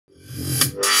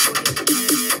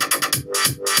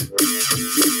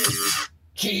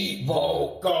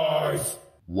Cheevo, guys!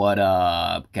 What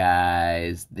up,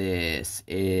 guys? This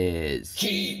is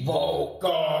Cheevo,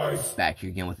 guys! back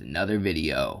here again with another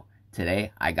video.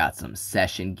 Today, I got some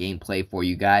session gameplay for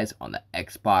you guys on the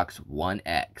Xbox One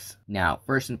X. Now,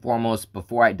 first and foremost,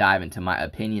 before I dive into my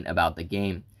opinion about the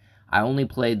game, I only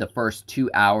played the first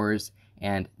 2 hours,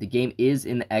 and the game is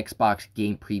in the Xbox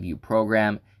Game Preview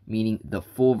program, meaning the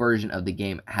full version of the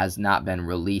game has not been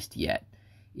released yet.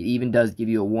 It even does give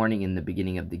you a warning in the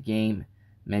beginning of the game,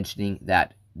 mentioning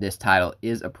that this title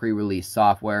is a pre-release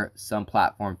software. Some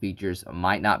platform features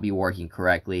might not be working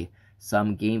correctly,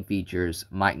 some game features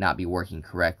might not be working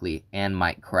correctly, and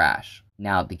might crash.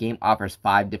 Now, the game offers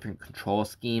 5 different control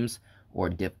schemes or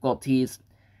difficulties.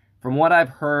 From what I've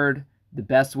heard, the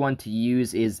best one to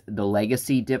use is the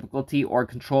Legacy difficulty or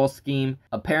control scheme.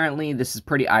 Apparently, this is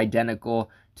pretty identical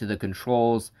to the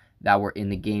controls that were in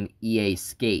the game EA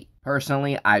Skate.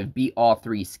 Personally, I've beat all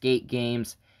 3 Skate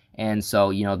games, and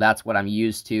so, that's what I'm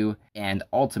used to, and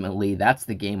ultimately, that's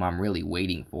the game I'm really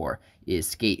waiting for, is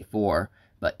Skate 4,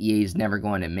 but EA's never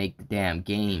going to make the damn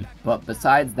game. But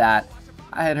besides that,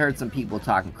 I had heard some people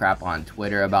talking crap on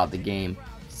Twitter about the game,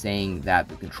 saying that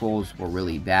the controls were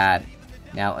really bad.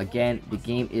 Now, again, the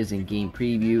game is in game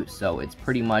preview, so it's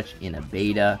pretty much in a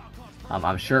beta.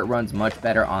 I'm sure it runs much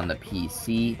better on the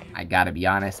PC. I gotta be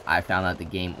honest, I found that the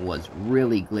game was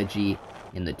really glitchy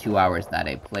in the 2 hours that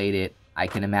I played it. I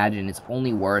can imagine it's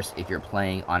only worse if you're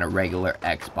playing on a regular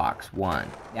Xbox One.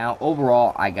 Now,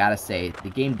 overall, I gotta say, the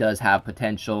game does have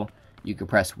potential. You can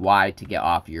press Y to get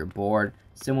off your board.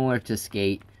 Similar to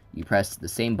Skate, you press the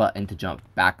same button to jump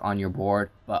back on your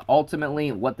board. But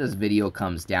ultimately, what this video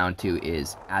comes down to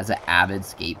is, as an avid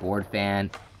skateboard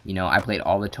fan, I played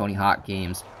all the Tony Hawk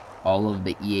games, all of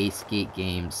the EA Skate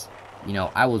games.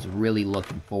 I was really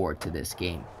looking forward to this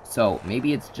game. So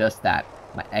maybe it's just that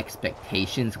my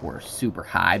expectations were super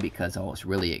high because I was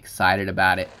really excited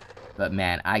about it. But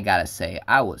man, I gotta say,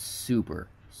 I was super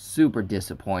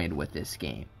disappointed with this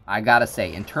game. I gotta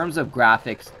say, in terms of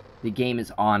graphics, the game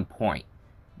is on point.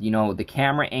 The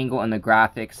camera angle and the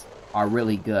graphics are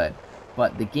really good.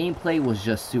 But the gameplay was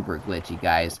just super glitchy,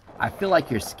 guys. I feel like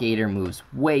your skater moves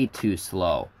way too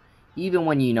slow. Even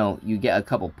when, you get a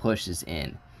couple pushes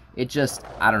in. It just,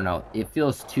 I don't know, it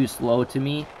feels too slow to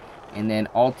me. And then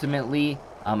ultimately,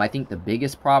 I think the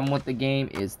biggest problem with the game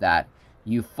is that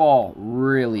you fall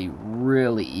really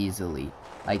easily.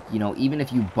 Like, even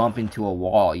if you bump into a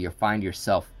wall, you find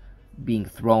yourself being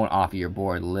thrown off your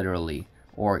board, literally.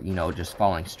 Or, just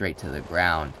falling straight to the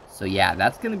ground. So yeah,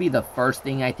 that's going to be the first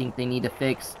thing I think they need to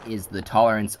fix, is the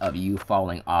tolerance of you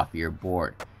falling off your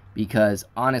board. Because,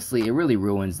 honestly, it really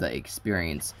ruins the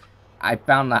experience. I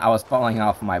found that I was falling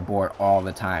off my board all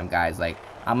the time, guys. Like,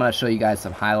 I'm going to show you guys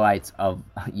some highlights of,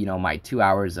 my 2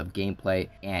 hours of gameplay.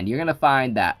 And you're going to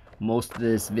find that most of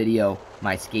this video,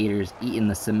 my skaters eating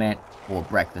the cement for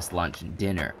breakfast, lunch, and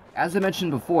dinner. As I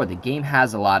mentioned before, the game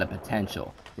has a lot of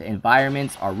potential. The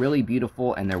environments are really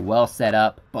beautiful and they're well set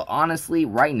up. But honestly,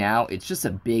 right now, it's just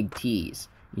a big tease.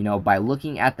 By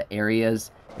looking at the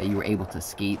areas that you were able to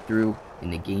skate through in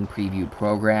the game preview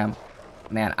program,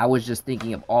 man, I was just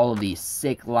thinking of all of these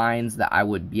sick lines that I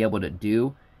would be able to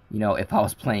do, if I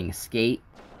was playing Skate,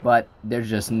 but they're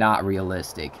just not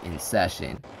realistic in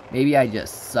session. Maybe I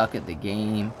just suck at the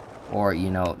game, or,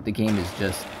 the game is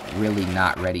just really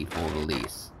not ready for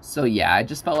release. So yeah, I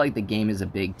just felt like the game is a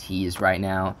big tease right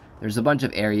now. There's a bunch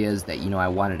of areas that, I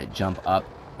wanted to jump up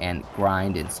and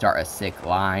grind and start a sick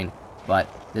line, but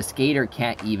the skater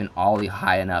can't even ollie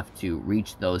high enough to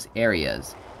reach those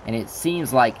areas. And it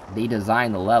seems like they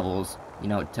designed the levels,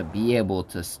 to be able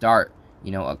to start,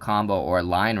 a combo or a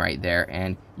line right there,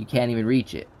 and you can't even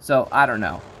reach it. So, I don't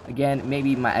know. Again,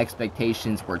 maybe my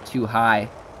expectations were too high.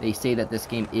 They say that this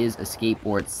game is a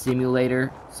skateboard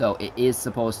simulator, so it is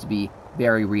supposed to be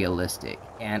very realistic.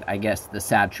 And I guess the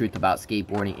sad truth about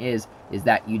skateboarding is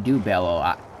that you do bail a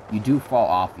lot. You do fall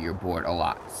off your board a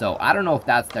lot. So I don't know if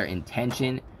that's their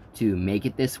intention to make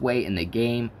it this way in the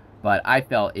game, but I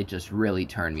felt it just really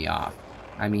turned me off.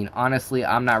 I mean, honestly,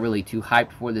 I'm not really too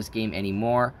hyped for this game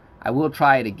anymore. I will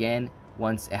try it again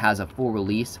once it has a full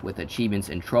release with achievements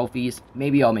and trophies.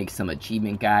 Maybe I'll make some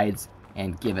achievement guides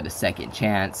and give it a second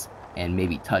chance, and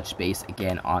maybe touch base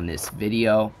again on this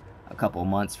video a couple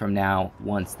months from now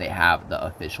once they have the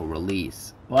official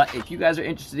release. But if you guys are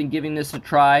interested in giving this a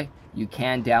try, you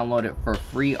can download it for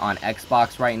free on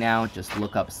Xbox right now. Just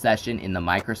look up Session in the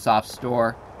Microsoft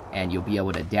Store and you'll be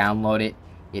able to download it.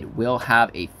 It will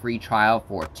have a free trial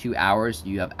for 2 hours.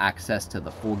 You have access to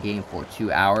the full game for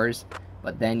 2 hours,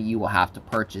 but then you will have to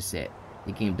purchase it.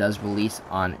 The game does release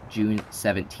on June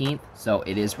 17th, so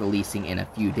it is releasing in a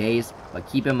few days, but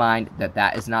keep in mind that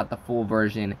that is not the full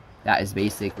version. That is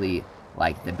basically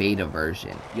like the beta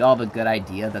version. You all have a good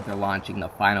idea that they're launching the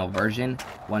final version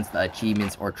once the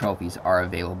achievements or trophies are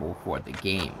available for the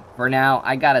game. For now,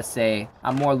 I gotta say,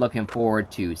 I'm more looking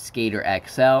forward to Skater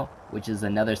XL, which is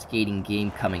another skating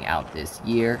game coming out this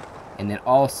year. And then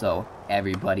also,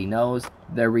 everybody knows,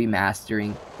 they're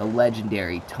remastering the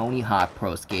legendary Tony Hawk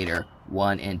Pro Skater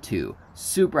 1 and 2.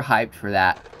 Super hyped for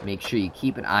that. Make sure you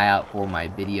keep an eye out for my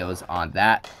videos on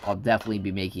that. I'll definitely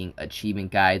be making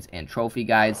achievement guides and trophy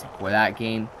guides for that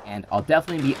game. And I'll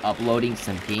definitely be uploading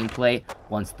some gameplay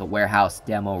once the warehouse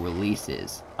demo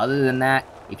releases. Other than that,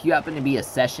 if you happen to be a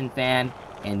Session fan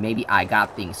and maybe I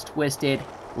got things twisted,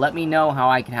 let me know how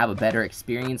I can have a better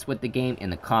experience with the game in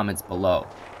the comments below.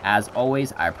 As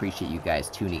always, I appreciate you guys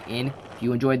tuning in. If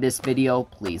you enjoyed this video,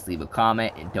 please leave a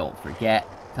comment and don't forget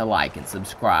to like and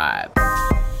subscribe.